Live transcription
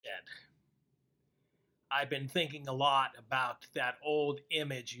it. I've been thinking a lot about that old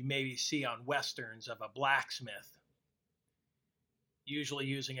image you maybe see on westerns of a blacksmith, usually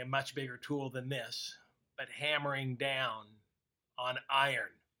using a much bigger tool than this, but hammering down on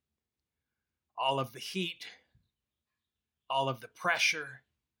iron. All of the heat, all of the pressure,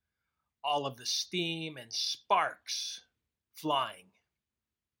 all of the steam and sparks flying.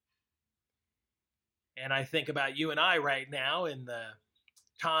 And I think about you and I right now in the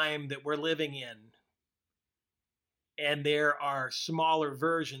time that we're living in. And there are smaller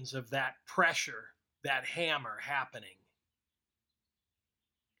versions of that pressure, that hammer happening.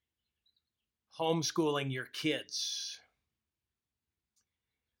 Homeschooling your kids.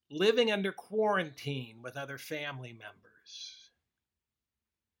 Living under quarantine with other family members.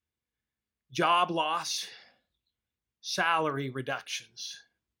 Job loss, salary reductions,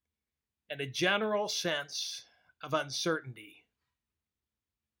 and a general sense of uncertainty.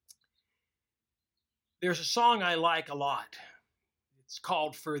 There's a song I like a lot. It's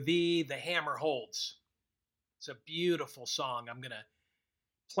called For Thee, the Hammer Holds. It's a beautiful song. I'm going to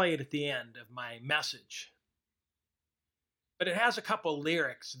play it at the end of my message. But it has a couple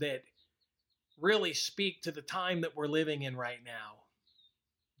lyrics that really speak to the time that we're living in right now.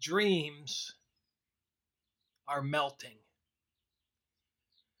 Dreams are melting.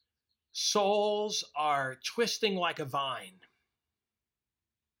 Souls are twisting like a vine.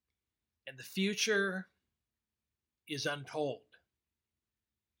 And the future is untold.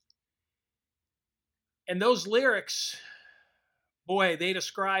 And those lyrics, boy, they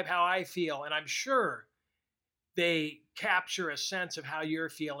describe how I feel, and I'm sure they capture a sense of how you're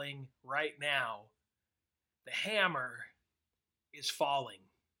feeling right now. The hammer is falling.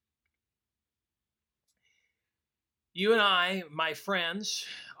 You and I, my friends,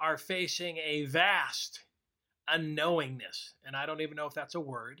 are facing a vast unknowingness, and I don't even know if that's a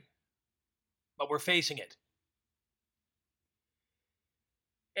word, but we're facing it.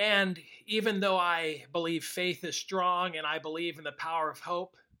 And even though I believe faith is strong and I believe in the power of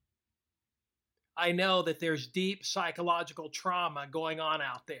hope, I know that there's deep psychological trauma going on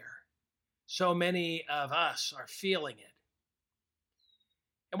out there. So many of us are feeling it.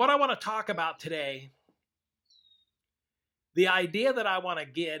 And what I want to talk about today, the idea that I want to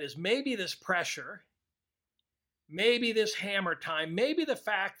get is maybe this pressure, maybe this hammer time, maybe the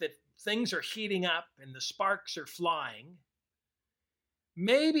fact that things are heating up and the sparks are flying.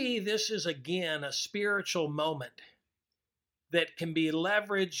 Maybe this is again a spiritual moment that can be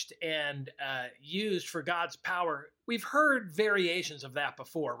leveraged and used for God's power. We've heard variations of that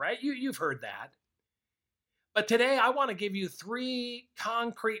before, right? You've heard that. But today I want to give you 3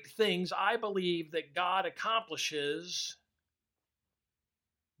 concrete things I believe that God accomplishes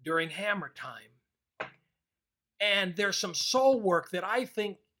during hammer time. And there's some soul work that I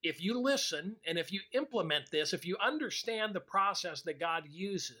think if you listen and if you implement this, if you understand the process that God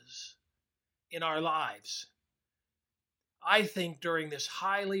uses in our lives, I think during this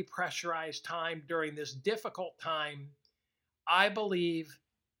highly pressurized time, during this difficult time, I believe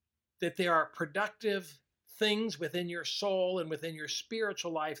that there are productive things within your soul and within your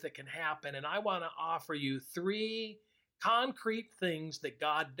spiritual life that can happen. And I want to offer you 3 concrete things that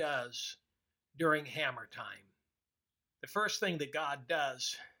God does during hammer time. The first thing that God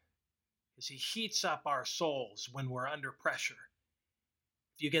does is he heats up our souls when we're under pressure.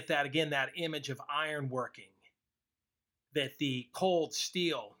 If you get that again, that image of iron working, that the cold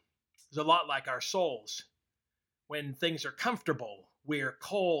steel is a lot like our souls. When things are comfortable, we're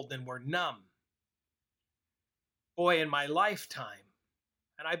cold and we're numb. Boy, in my lifetime,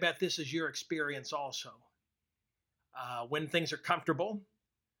 and I bet this is your experience also, when things are comfortable,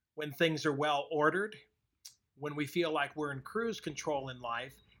 when things are well ordered, when we feel like we're in cruise control in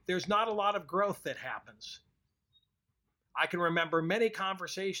life, there's not a lot of growth that happens. I can remember many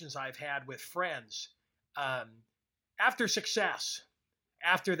conversations I've had with friends after success,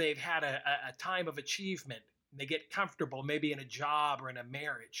 after they've had a time of achievement, and they get comfortable, maybe in a job or in a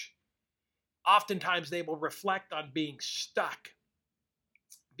marriage. Oftentimes they will reflect on being stuck,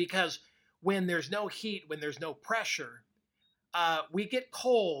 because when there's no heat, when there's no pressure, we get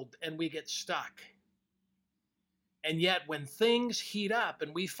cold and we get stuck. And yet when things heat up,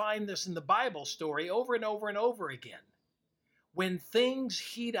 and we find this in the Bible story over and over and over again, when things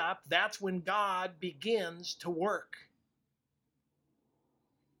heat up, that's when God begins to work.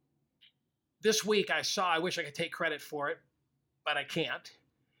 This week I wish I could take credit for it, but I can't.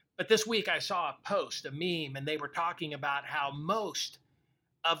 But this week I saw a post, a meme, and they were talking about how most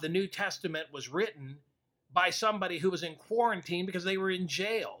of the New Testament was written by somebody who was in quarantine because they were in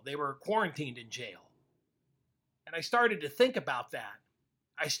jail. They were quarantined in jail. And I started to think about that.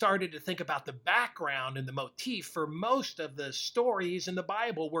 I started to think about the background and the motif for most of the stories in the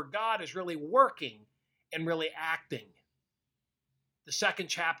Bible where God is really working and really acting. The second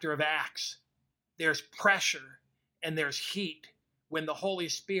chapter of Acts, there's pressure and there's heat when the Holy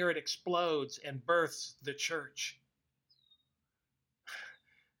Spirit explodes and births the church.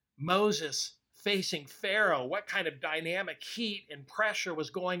 Moses facing Pharaoh, what kind of dynamic heat and pressure was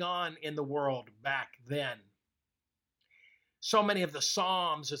going on in the world back then? So many of the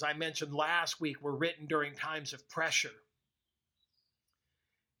Psalms, as I mentioned last week, were written during times of pressure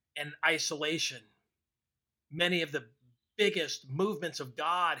and isolation. Many of the biggest movements of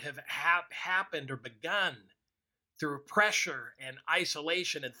God have happened or begun through pressure and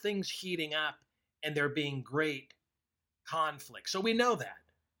isolation and things heating up and there being great conflict. So we know that.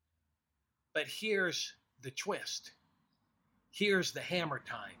 But here's the twist. Here's the hammer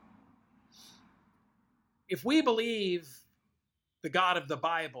time. If we believe the God of the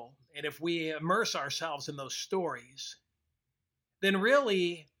Bible, and if we immerse ourselves in those stories, then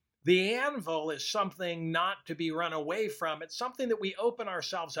really the anvil is something not to be run away from. It's something that we open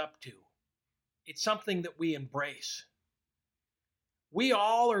ourselves up to. It's something that we embrace. We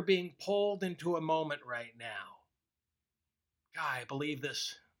all are being pulled into a moment right now. God, I believe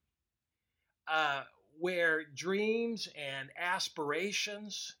this. Where dreams and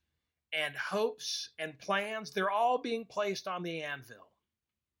aspirations and hopes and plans, they're all being placed on the anvil.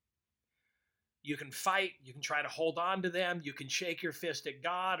 You can fight, you can try to hold on to them, you can shake your fist at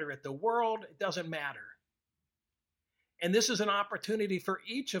God or at the world, it doesn't matter. And this is an opportunity for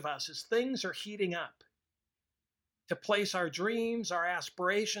each of us as things are heating up to place our dreams, our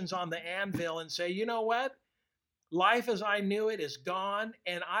aspirations on the anvil and say, you know what? Life as I knew it is gone,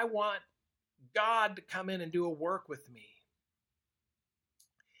 and I want God to come in and do a work with me.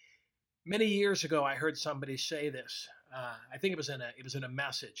 Many years ago, I heard somebody say this. I think it was in a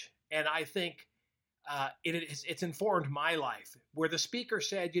message, and I think it's informed my life. Where the speaker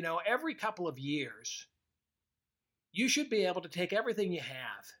said, you know, every couple of years, you should be able to take everything you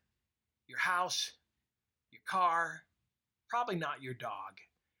have, your house, your car, probably not your dog,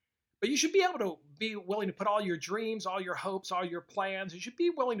 but you should be able to be willing to put all your dreams, all your hopes, all your plans, you should be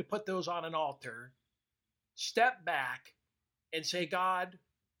willing to put those on an altar, step back and say, God,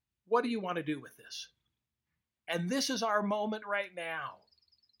 what do you want to do with this? And this is our moment right now,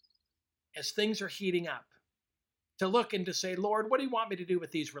 as things are heating up, to look and to say, Lord, what do you want me to do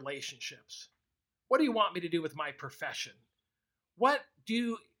with these relationships? What do you want me to do with my profession? What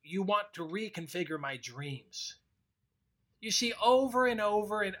do you want to reconfigure my dreams? You see, over and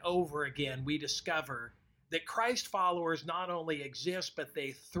over and over again, we discover that Christ followers not only exist, but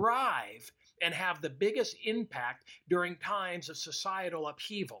they thrive and have the biggest impact during times of societal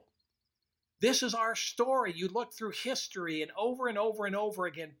upheaval. This is our story. You look through history, and over and over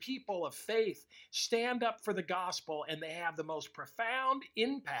again, people of faith stand up for the gospel, and they have the most profound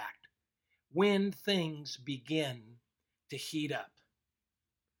impact when things begin to heat up.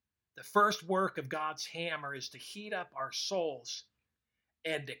 The first work of God's hammer is to heat up our souls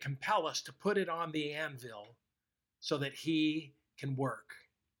and to compel us to put it on the anvil so that He can work.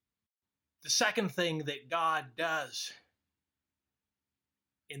 The second thing that God does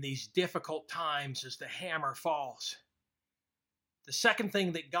in these difficult times as the hammer falls, the second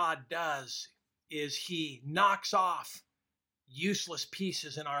thing that God does is He knocks off useless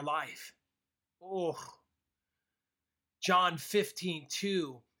pieces in our life. Oh, John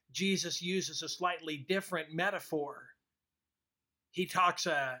 15:2, Jesus uses a slightly different metaphor. He talks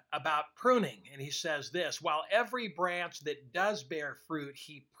about pruning, and he says this, while every branch that does bear fruit,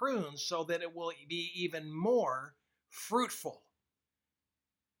 He prunes so that it will be even more fruitful.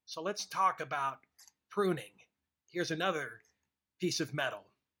 So let's talk about pruning. Here's another piece of metal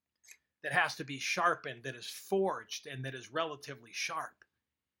that has to be sharpened, that is forged, and that is relatively sharp.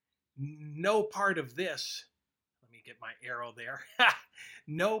 No part of this, let me get my arrow there,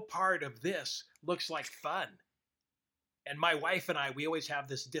 no part of this looks like fun. And my wife and I, we always have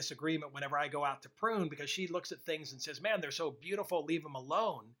this disagreement whenever I go out to prune, because she looks at things and says, man, they're so beautiful, leave them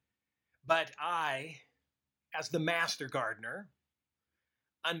alone. But I, as the master gardener,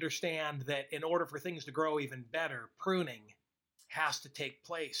 understand that in order for things to grow even better, pruning has to take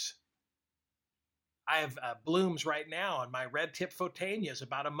place. I have blooms right now on my red tip photanias.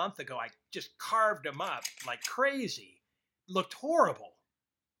 About a month ago, I just carved them up like crazy. Looked horrible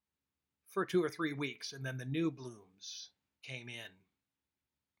for 2 or 3 weeks, and then the new blooms came in.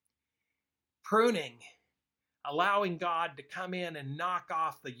 Pruning, allowing God to come in and knock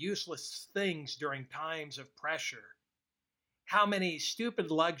off the useless things during times of pressure. How many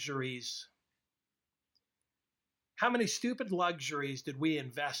stupid luxuries, How many stupid luxuries did we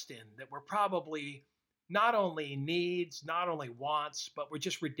invest in that were probably not only needs, not only wants, but were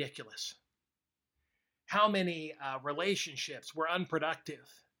just ridiculous? How many relationships were unproductive,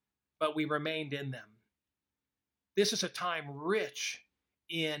 but we remained in them? This is a time rich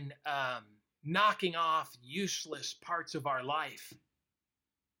in knocking off useless parts of our life.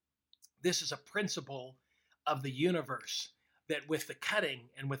 This is a principle of the universe, that with the cutting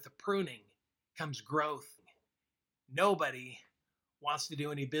and with the pruning comes growth. Nobody wants to do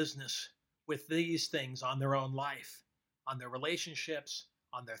any business with these things on their own life, on their relationships,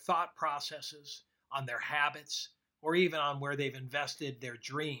 on their thought processes, on their habits, or even on where they've invested their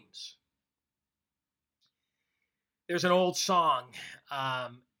dreams. There's an old song,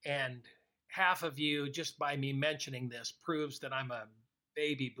 and half of you, just by me mentioning this, proves that I'm a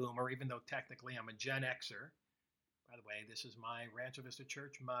baby boomer, even though technically I'm a Gen Xer. By the way, this is my Rancho Vista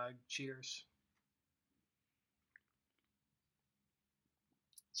Church mug. Cheers.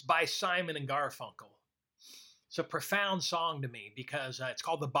 It's by Simon and Garfunkel. It's a profound song to me because it's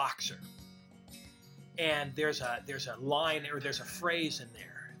called The Boxer. And there's a line, or there's a phrase in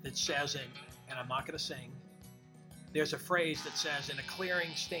there that says, and I'm not going to sing, there's a phrase that says, in a clearing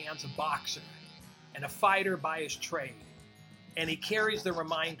stands a boxer and a fighter by his trade, and he carries the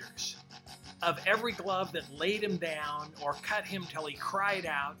reminders of every glove that laid him down or cut him till he cried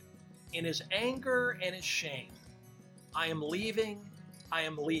out in his anger and his shame, I am leaving, I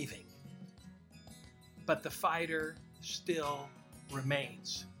am leaving. But the fighter still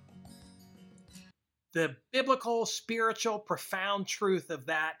remains. The biblical, spiritual, profound truth of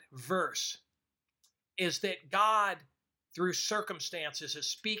that verse is that God, through circumstances, is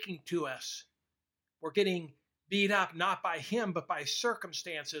speaking to us. We're getting beat up not by him, but by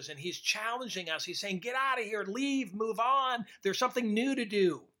circumstances, and he's challenging us. He's saying, get out of here, leave, move on. There's something new to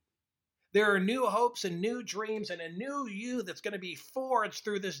do. There are new hopes and new dreams and a new you that's going to be forged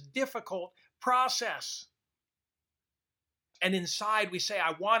through this difficult process. And inside we say,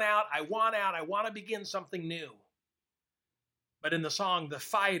 I want out, I want out, I want to begin something new. But in the song, the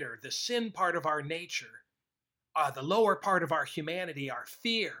fighter, the sin part of our nature, the lower part of our humanity, our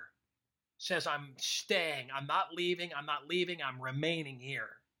fear, says, I'm staying, I'm not leaving, I'm remaining here.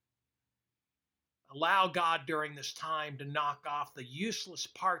 Allow God during this time to knock off the useless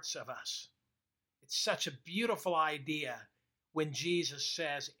parts of us. It's such a beautiful idea when Jesus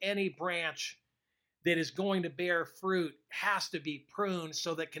says any branch that is going to bear fruit has to be pruned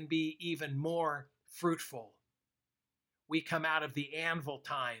so that it can be even more fruitful. We come out of the anvil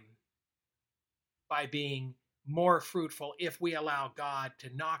time by being more fruitful if we allow God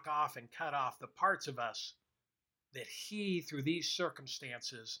to knock off and cut off the parts of us that he, through these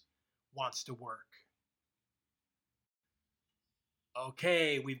circumstances, wants to work.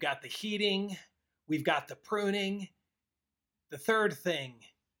 Okay, we've got the heating, we've got the pruning. The third thing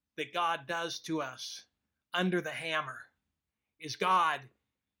that God does to us under the hammer is God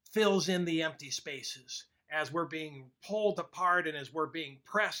fills in the empty spaces as we're being pulled apart and as we're being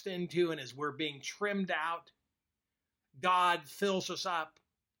pressed into and as we're being trimmed out. God fills us up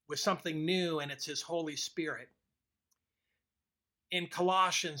with something new, and it's his Holy Spirit. In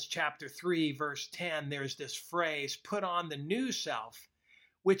Colossians chapter 3, verse 10, there's this phrase, put on the new self,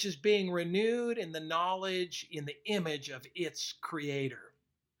 which is being renewed in the knowledge, in the image of its creator.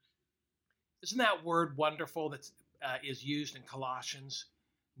 Isn't that word wonderful that is used in Colossians?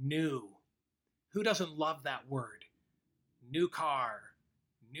 New. Who doesn't love that word? New car,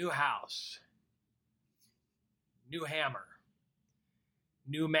 new house, new hammer,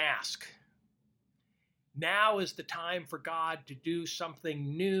 new mask. Now is the time for God to do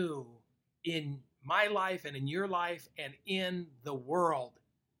something new in my life and in your life and in the world.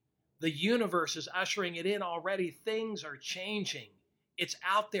 The universe is ushering it in already. Things are changing. It's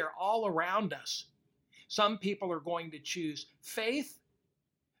out there all around us. Some people are going to choose faith.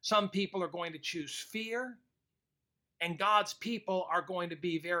 Some people are going to choose fear. And God's people are going to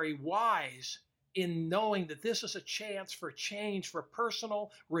be very wise in knowing that this is a chance for change, for personal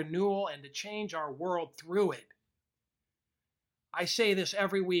renewal, and to change our world through it. I say this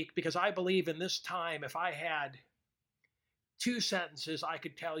every week because I believe in this time, if I had 2 sentences I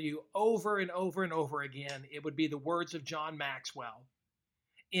could tell you over and over and over again, it would be the words of John Maxwell.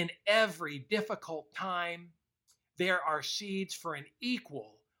 In every difficult time, there are seeds for an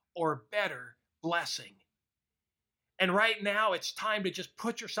equal or better blessing. And right now, it's time to just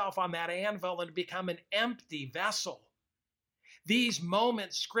put yourself on that anvil and become an empty vessel. These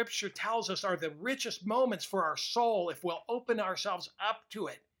moments, Scripture tells us, are the richest moments for our soul if we'll open ourselves up to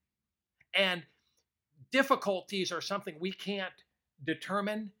it. And difficulties are something we can't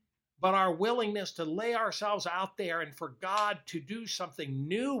determine, but our willingness to lay ourselves out there and for God to do something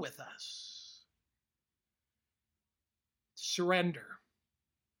new with us. Surrender.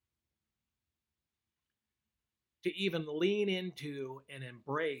 To even lean into and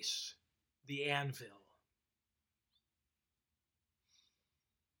embrace the anvil.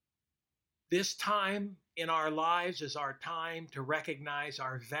 This time in our lives is our time to recognize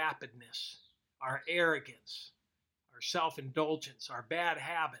our vapidness, our arrogance, our self-indulgence, our bad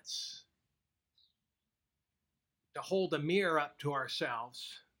habits, to hold a mirror up to ourselves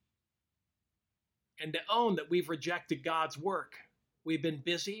and to own that we've rejected God's work. We've been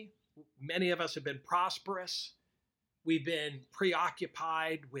busy. Many of us have been prosperous. We've been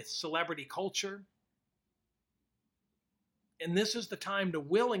preoccupied with celebrity culture. And this is the time to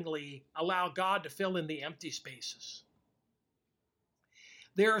willingly allow God to fill in the empty spaces.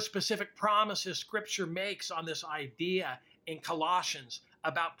 There are specific promises Scripture makes on this idea in Colossians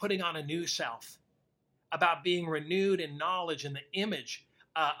about putting on a new self, about being renewed in knowledge and the image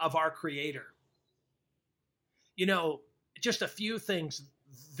of our Creator. You know, just a few things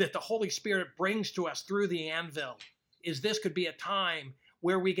that the Holy Spirit brings to us through the anvil is this could be a time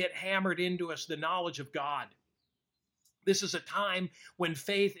where we get hammered into us the knowledge of God. This is a time when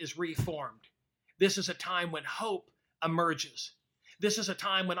faith is reformed. This is a time when hope emerges. This is a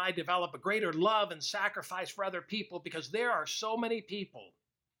time when I develop a greater love and sacrifice for other people, because there are so many people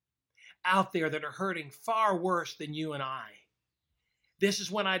out there that are hurting far worse than you and I. This is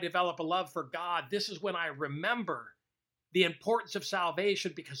when I develop a love for God. This is when I remember the importance of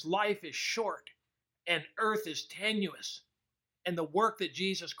salvation, because life is short and earth is tenuous. And the work that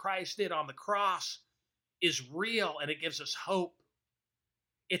Jesus Christ did on the cross is real, and it gives us hope.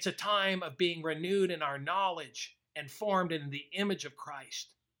 It's a time of being renewed in our knowledge and formed in the image of Christ,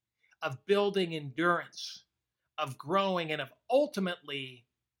 of building endurance, of growing, and of ultimately,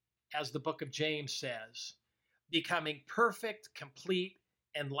 as the book of James says, becoming perfect, complete,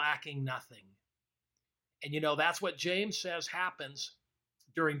 and lacking nothing. And you know, that's what James says happens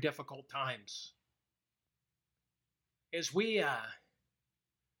during difficult times. As we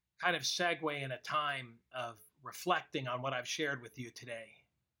kind of segue in a time of reflecting on what I've shared with you today,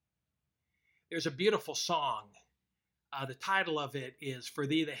 there's a beautiful song. The title of it is "For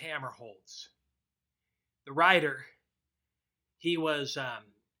Thee the Hammer Holds." The writer, he was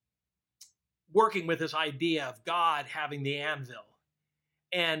working with this idea of God having the anvil.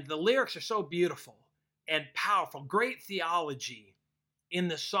 And the lyrics are so beautiful and powerful, great theology in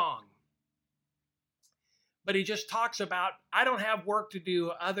the song. But he just talks about, I don't have work to do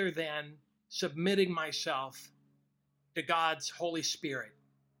other than submitting myself to God's Holy Spirit,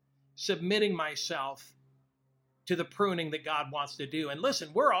 submitting myself to the pruning that God wants to do. And listen,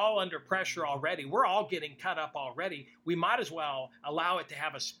 we're all under pressure already. We're all getting cut up already. We might as well allow it to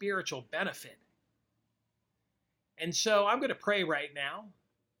have a spiritual benefit. And so I'm going to pray right now.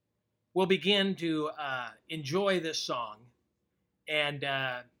 We'll begin to enjoy this song, and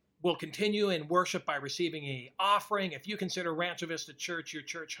we'll continue in worship by receiving an offering. If you consider Rancho Vista Church your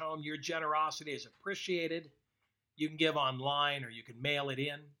church home, your generosity is appreciated. You can give online or you can mail it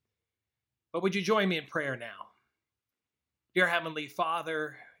in. But would you join me in prayer now? Dear Heavenly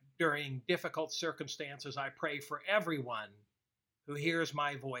Father, during difficult circumstances, I pray for everyone who hears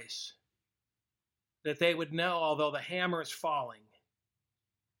my voice, that they would know, although the hammer is falling,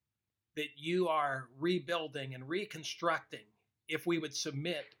 that you are rebuilding and reconstructing if we would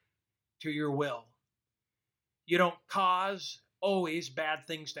submit to your will. You don't cause always bad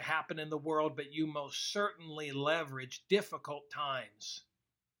things to happen in the world, but you most certainly leverage difficult times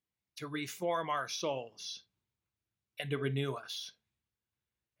to reform our souls and to renew us.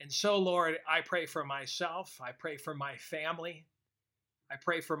 And so, Lord, I pray for myself. I pray for my family. I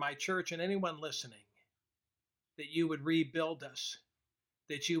pray for my church and anyone listening, that you would rebuild us,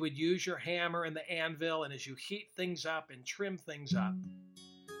 that you would use your hammer and the anvil, and as you heat things up and trim things up,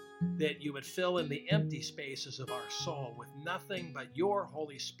 that you would fill in the empty spaces of our soul with nothing but your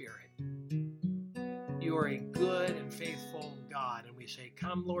Holy Spirit. You are a good and faithful God, and we say,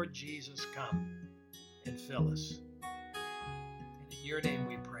 come, Lord Jesus, come and fill us. And in your name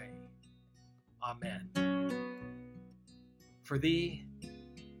we pray. Amen. For thee,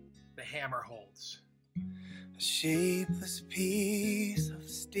 the hammer holds. A shapeless piece of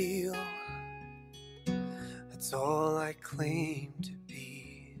steel, that's all I claim to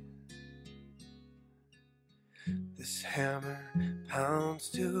be. This hammer pounds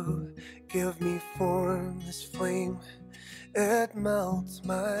to give me form, this flame, it melts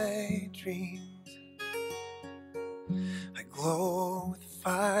my dreams. I glow with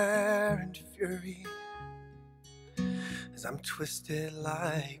fire and fury 'cause I'm twisted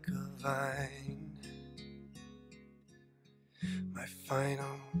like a vine. My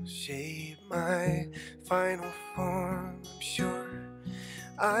final shape, my final form, I'm sure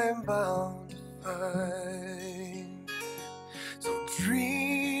I'm bound to find. So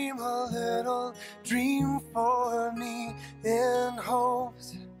dream a little dream for me in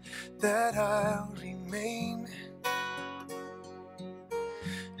hopes that I'll remain.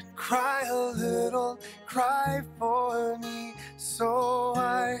 And cry a little, cry for me so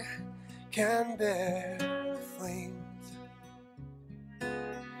I can bear the flames.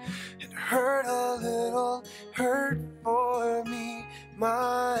 And hurt a little, hurt for me,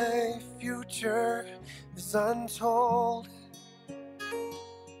 my future is untold.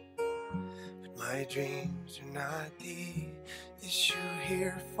 But my dreams are not the issue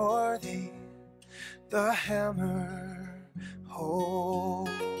here, for thee the hammer holds.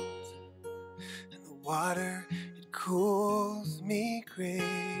 And the water, it cools me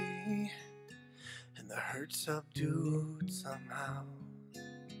gray, and the hurt subdued somehow.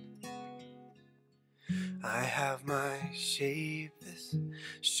 I have my shape, this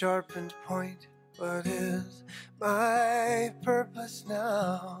sharpened point. What is my purpose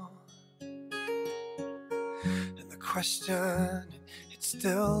now? And the question, it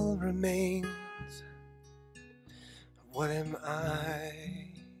still remains, what am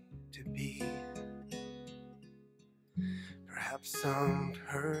I to be? Perhaps some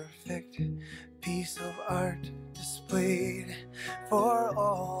perfect piece of art displayed for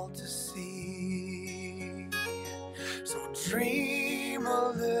all to see. So dream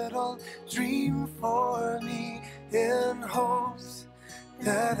a little dream for me in hopes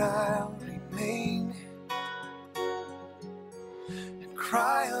that I'll remain. And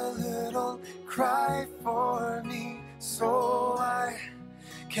cry a little, cry for me so I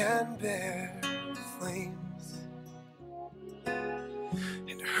can bear the flames.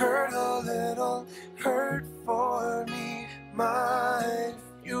 And hurt a little, hurt for me, my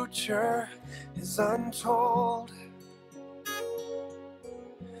future is untold.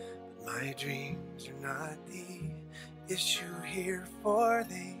 But my dreams are not the issue here, for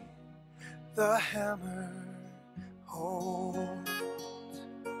thee the hammer holds.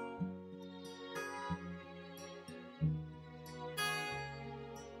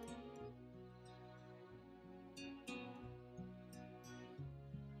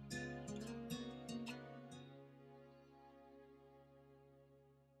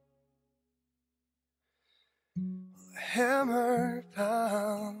 The hammer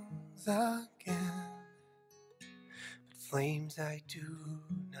pounds again, but flames I do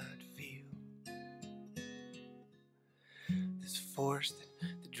not feel. This force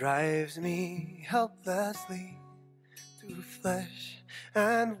that drives me helplessly through flesh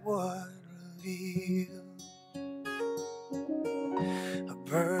and wood reveal. A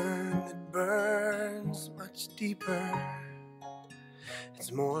burn that burns much deeper,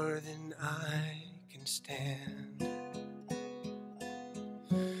 it's more than I can stand.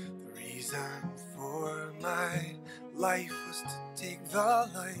 The reason for my life was to take the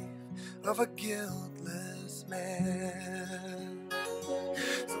life of a guiltless man.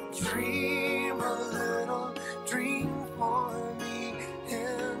 So dream a little dream for me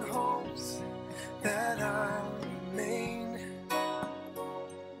in hopes that I'll remain.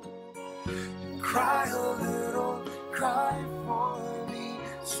 And cry a little, cry for me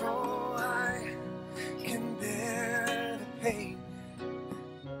so I can bear the pain.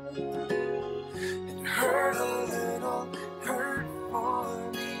 And hurt a little, hurt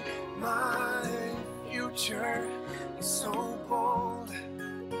for me, my future is so bold.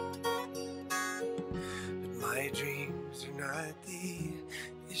 But my dreams are not the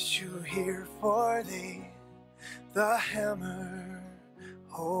issue here, for thee the hammer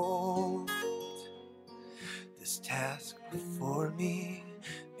holds. This task before me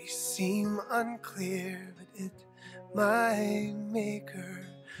may seem unclear, but it my maker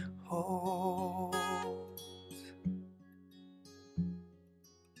holds.